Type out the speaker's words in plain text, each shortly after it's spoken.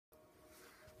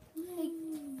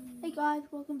Hey guys,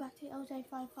 welcome back to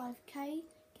LJ55K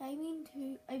Gaming,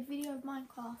 to a video of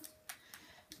Minecraft.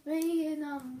 Me and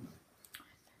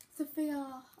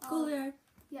Sophia, Coollyo.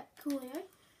 yeah, coollyo.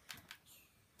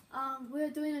 We're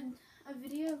doing a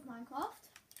video of Minecraft.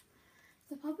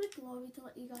 It's a public lobby to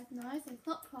let you guys know, so it's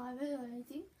not private or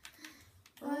anything.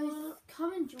 Guys,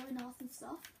 come and join us and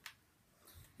stuff.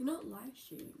 You're not live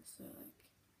streaming, so like,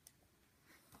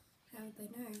 how would they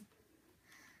know?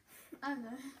 I don't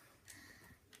know.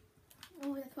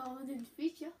 Well, that's what I'll do in the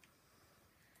future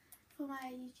for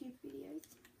my YouTube videos.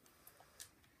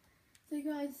 So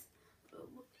guys,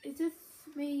 it's just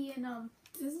me and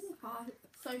This is hard.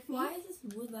 Sophia. Why is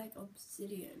this wood like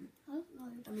obsidian? I don't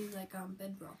know. I mean like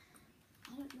bedrock.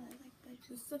 I don't know, like bedrock.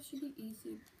 This stuff should be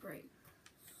easy to break.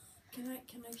 Can I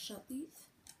shut these?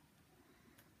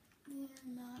 Yeah,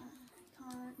 no,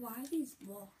 I can't. Why are these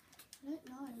locked? I don't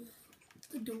know.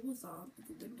 The doors are, but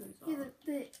the windows are.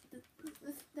 Yeah,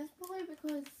 that's probably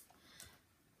because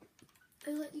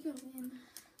they let you go in.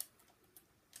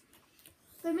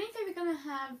 So it means that we're gonna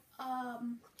have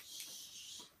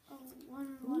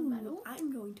one medal.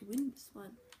 I'm going to win this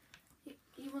one.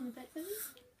 You want to bet for me?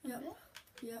 Yep. Bet?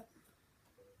 Yep.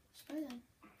 Let's go then.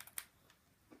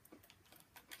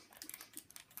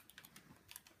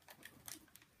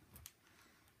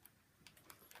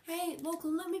 Hey,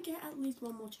 Lachlan, let me get at least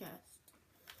one more chest.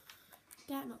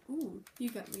 That no. Ooh,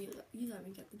 you let me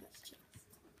get the best chest.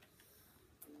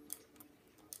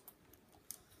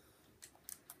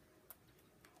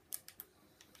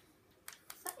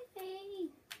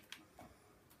 Sophie!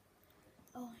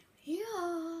 Oh, I'm here!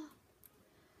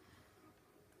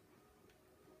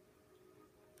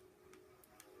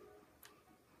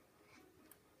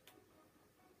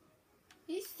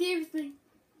 You seriously?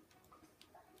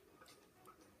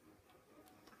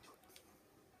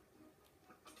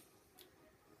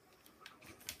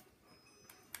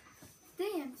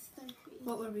 Damn, Sophie.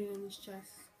 What would be in this chest?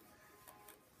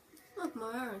 Oh,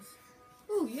 my arrows.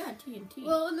 Oh, yeah, TNT.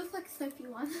 Well, it looks like Sophie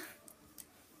won.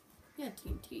 Yeah,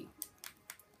 TNT.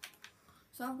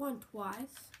 So I've won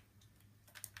twice.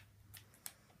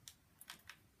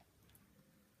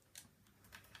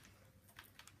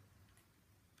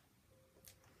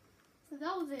 So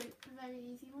that was a very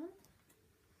easy one.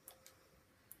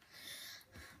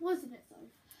 Wasn't it though?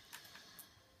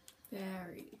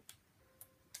 Very.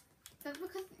 That's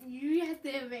because you had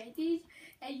the advantage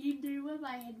and you knew where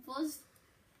my head was.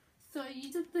 So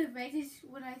you took the advantage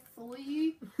when I saw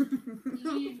you.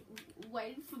 You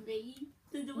waited for me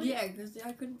to do it. Yeah, because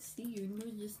I couldn't see you and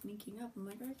you were just sneaking up. I'm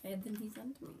like, okay, then he's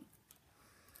under me.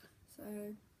 So,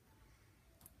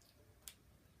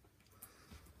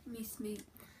 me sneak.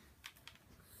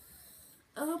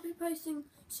 I'll be posting,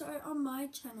 so on my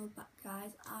channel, but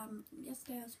guys,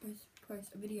 yesterday I was supposed to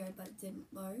post a video but it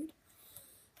didn't load.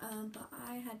 But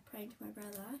I had pranked my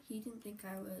brother. He didn't think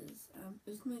I was, it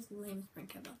was the most lamest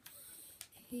prank ever.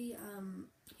 He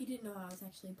didn't know I was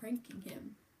actually pranking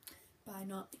him by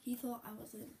not, he thought I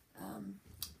wasn't,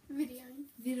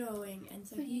 videoing, and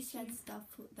so he said stuff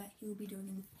that he'll be doing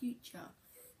in the future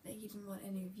that he didn't want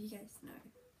any of you guys to know.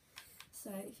 So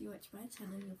if you watch my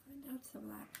channel, you'll find out some of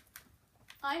that.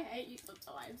 I hate you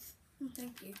sometimes.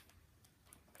 Thank you.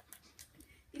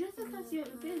 You know sometimes you're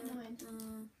a bit annoying.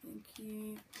 Thank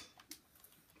you.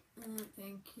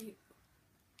 Thank you.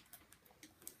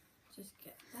 Just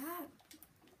get that.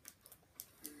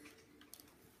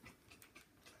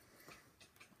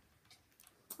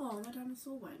 Oh, my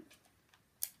dinosaur went.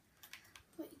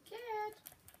 What you get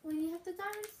when you have the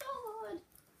diamond sword.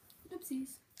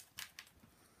 Oopsies.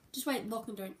 Just wait, lock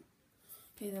and don't.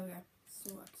 Okay, there we go.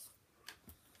 Still works.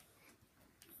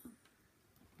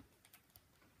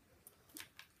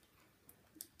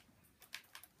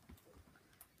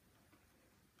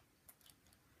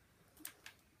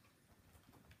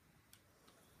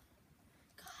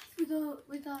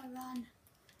 We gotta run.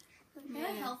 Get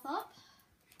our Yeah. health up.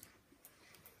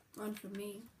 Run from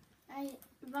me. I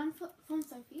run from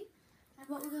Sophie. And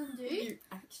what we're gonna do? You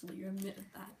actually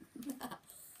admitted that.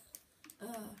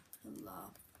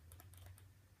 Hello.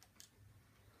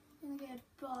 We're gonna get a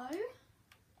bow.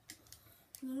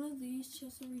 None of these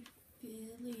chests are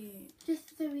refilling.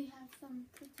 Just so we have some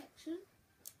protection.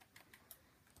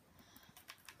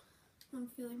 I'm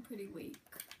feeling pretty weak.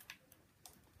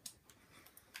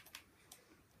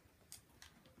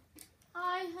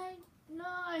 I hate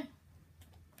no.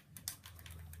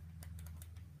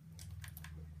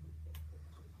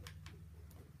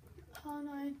 Oh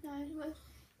no.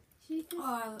 She just,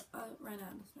 Oh, I ran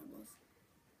out of snowballs.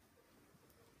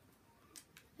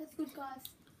 that's good, guys.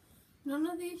 None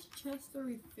of these chests are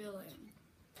refilling.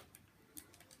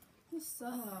 This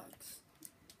sucks.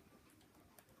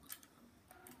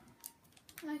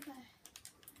 Okay.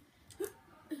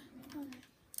 Okay.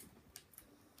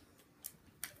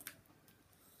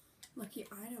 Lucky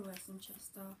I know where's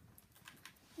Winchester.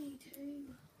 Me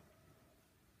too.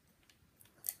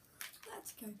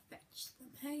 Let's go fetch them,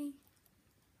 hey?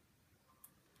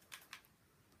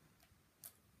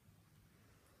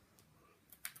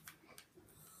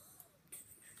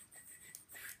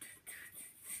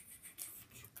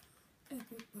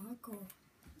 Epic parkour.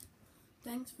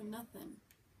 Thanks for nothing.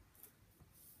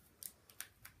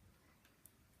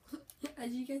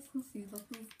 As you guys can see,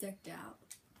 Lockie's decked out.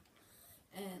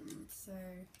 And so,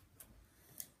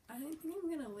 I don't think I'm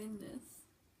gonna win this.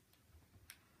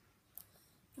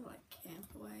 I'm gonna like camp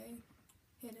away,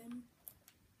 hidden,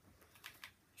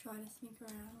 try to sneak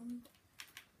around,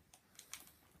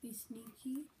 be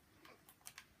sneaky.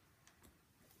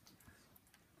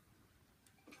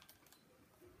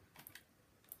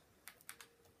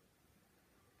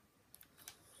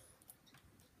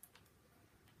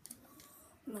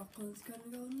 Lachlan's gonna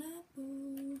go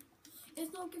Napo.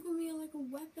 It's not giving me like a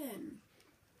weapon.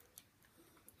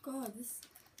 God, this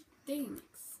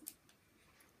stinks.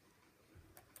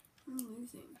 I'm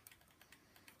losing.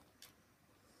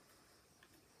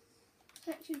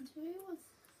 Section 2 was.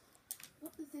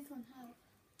 What does this one have?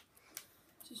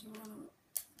 Just run.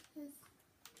 There's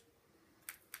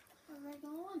a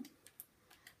regular one.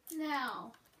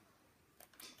 Now,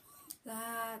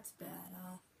 That's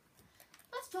better.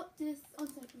 let's drop this on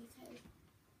Sophie's head.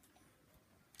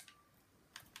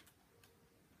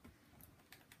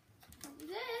 Over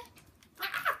there.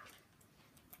 Ah!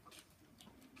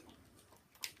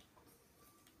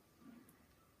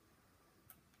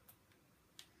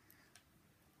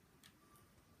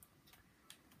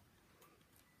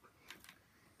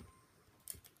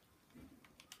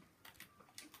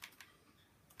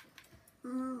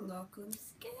 Lachlan's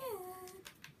scared.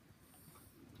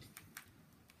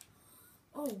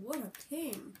 Oh, what a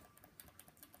ping.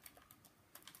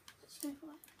 Let's go for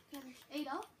it. Okay, there's 8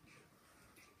 up.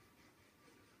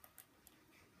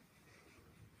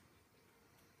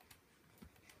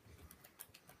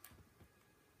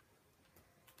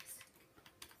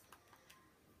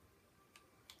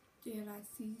 Did I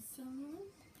see someone?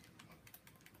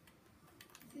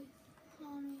 This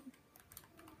harming.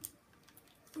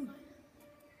 Mm.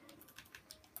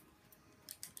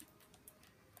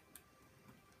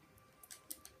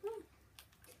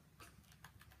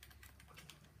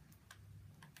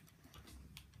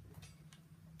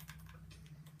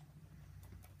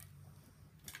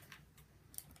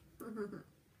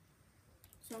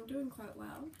 So I'm doing quite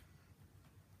well.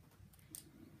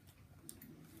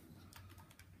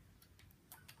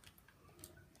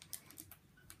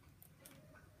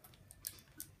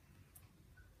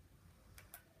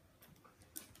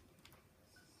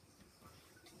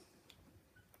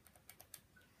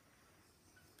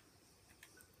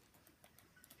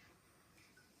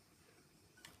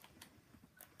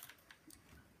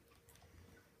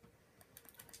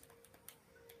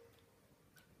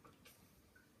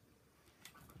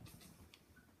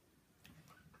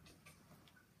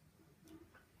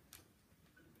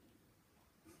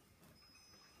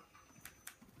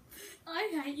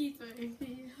 I hate you,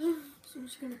 Sophie. So I'm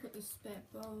just gonna put the spare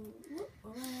bow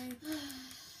away.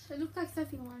 It looks like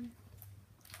Sophie won.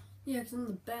 Yeah, because I'm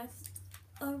the best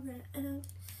around.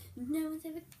 No one's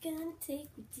ever gonna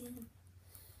take me down.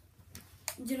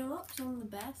 You know what? Because I'm the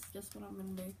best, guess what I'm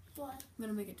gonna do? What? I'm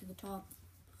gonna make it to the top.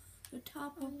 The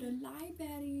top of the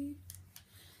library.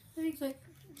 Like, So,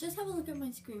 just have a look at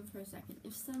my screen for a second.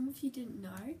 If some of you didn't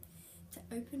know, to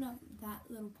open up that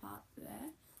little part there,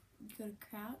 you gotta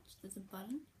crouch, there's a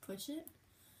button, push it,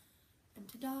 and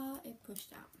ta-da, it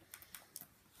pushed out.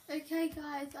 okay,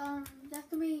 guys, that's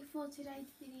gonna be for today's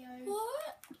video.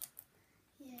 What?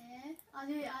 Yeah, I'll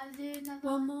do another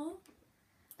One more?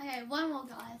 Okay, one more,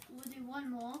 guys. We'll do one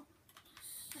more,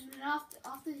 and then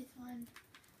after this one,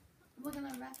 we're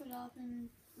gonna wrap it up and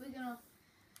we're gonna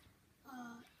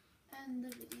end the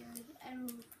video. And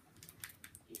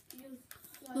you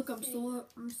guys Look, I'm see.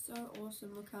 so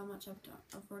awesome. Look how much I've done.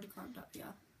 I've already climbed up here.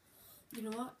 You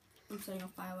know what? I'm setting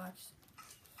off fireworks.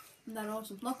 Isn't that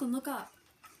awesome? Lachlan, look up.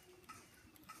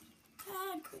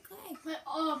 Dad, quickly.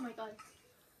 Oh my god.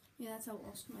 Yeah, that's how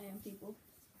awesome I am, people.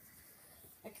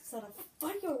 I can set off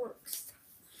fireworks.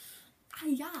 Ah,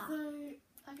 yeah. So,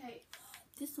 okay,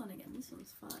 This one again. This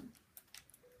one's fun.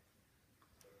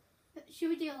 should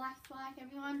we do a like flag,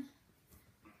 everyone?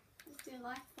 Let's do a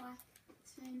like flag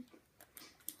soon.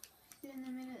 Do it in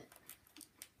a minute.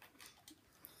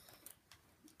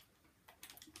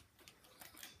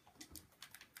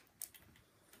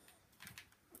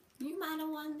 You might have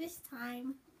won this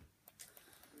time.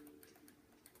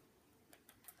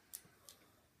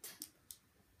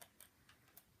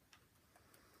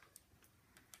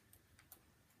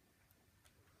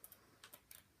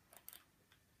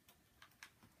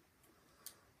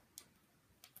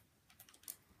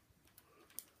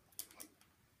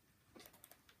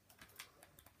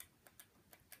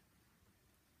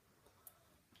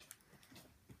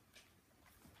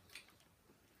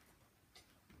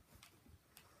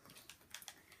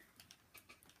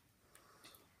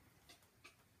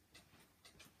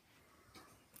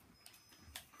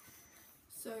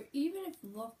 So even if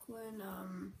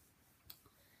Lachlan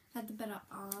had the better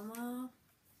armor,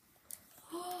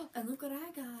 and look what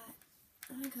I got.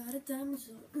 I got a diamond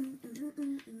sword.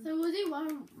 So we'll do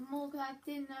one more because I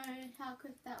didn't know how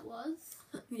quick that was.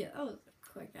 Yeah, that was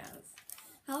quick as.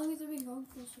 How long has it been going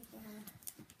for so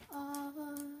far?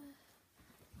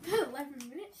 11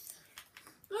 minutes.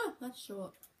 Oh, that's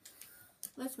short.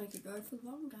 Let's make it go for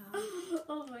longer.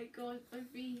 Oh my god,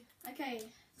 Sophie. Okay.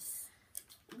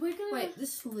 We're gonna... Wait,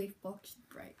 this leaf box should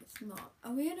break. It's not.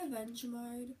 Are we in adventure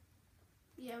mode?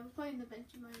 Yeah, we're playing the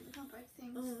adventure mode. We can't break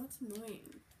things. Oh, that's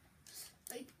annoying.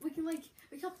 Like, we can't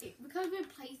even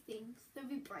play things. So if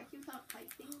we break it, we can't play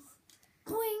things.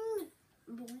 Boing!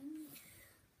 Boing.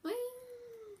 Boing!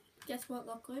 Guess what,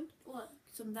 Lachlan? What?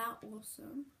 So I'm that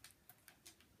awesome.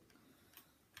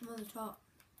 I'm on the top.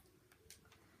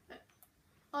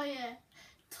 Oh yeah,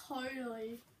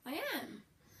 totally. I am.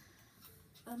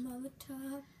 I'm on the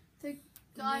top. So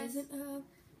guys, Up.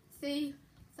 see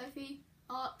Sophie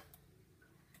up.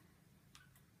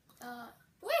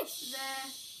 Wish!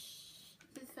 There.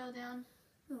 Just fell down.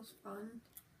 That was fun.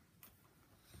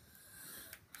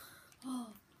 Oh,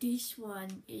 this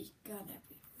one is gonna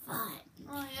be fun.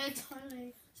 Oh yeah,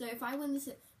 totally. So if I win this,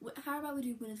 how about we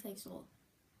do winner takes all?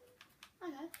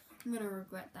 Okay. I'm gonna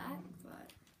regret that,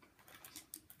 but.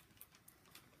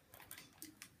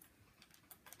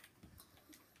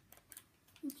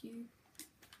 Thank you.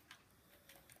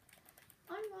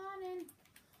 I'm running.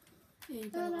 Yeah,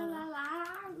 you La better la la wanna.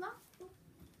 la la.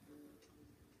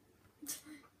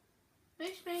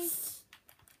 Fish me.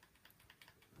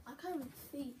 I can't even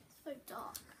see. It's so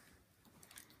dark.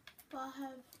 But I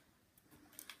have.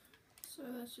 So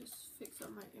let's just fix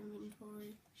up my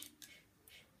inventory.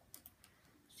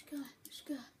 Let's go. Let's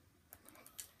go.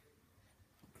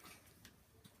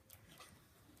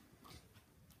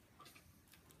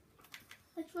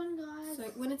 Which one, guys?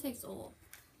 So winner takes all.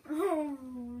 Oh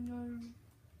no.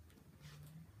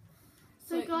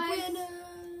 So guys. Winner.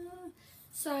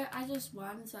 So I just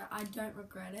won, so I don't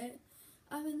regret it.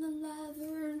 I'm in the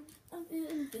leather. I'm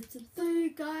invincible. So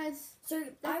guys. So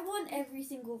I won every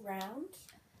single round.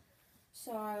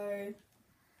 So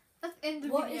Let's end the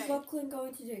what video. is Lachlan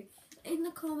going to do? In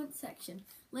the comment section,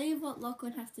 leave what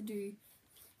Lachlan has to do.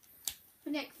 For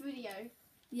next video.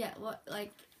 Yeah, what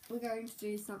we're going to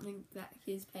do something that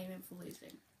his payment for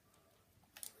losing.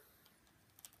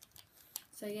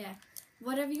 So yeah,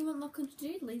 whatever you want Lachlan to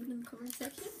do, leave it in the comment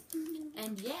section.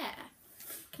 And yeah,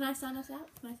 can I sign us out?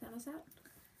 Can I sign us out?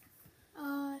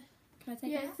 Can I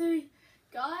take it out? So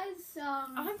guys,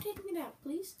 I'm taking it out,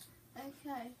 please.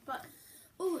 okay, but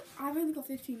Oh, I've only got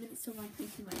 15 minutes till I'm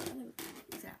taking my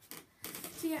other is out.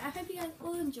 So yeah, I hope you guys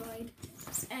all enjoyed,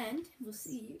 and we'll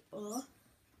see you all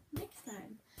next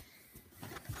time.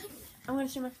 I want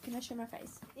to show my. Can I show my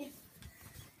face? Yeah.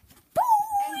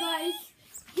 And guys,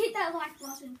 hit that like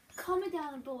button, comment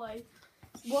down below,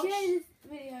 Watch. share this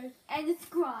video, and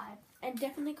subscribe. And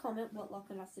definitely comment what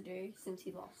Lachlan has to do since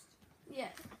he lost. Yeah,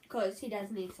 Because he does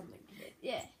need something to do.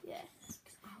 yeah.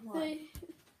 I won.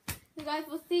 So guys,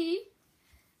 we'll see you.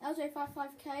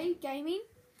 LJ55K Gaming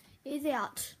is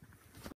out.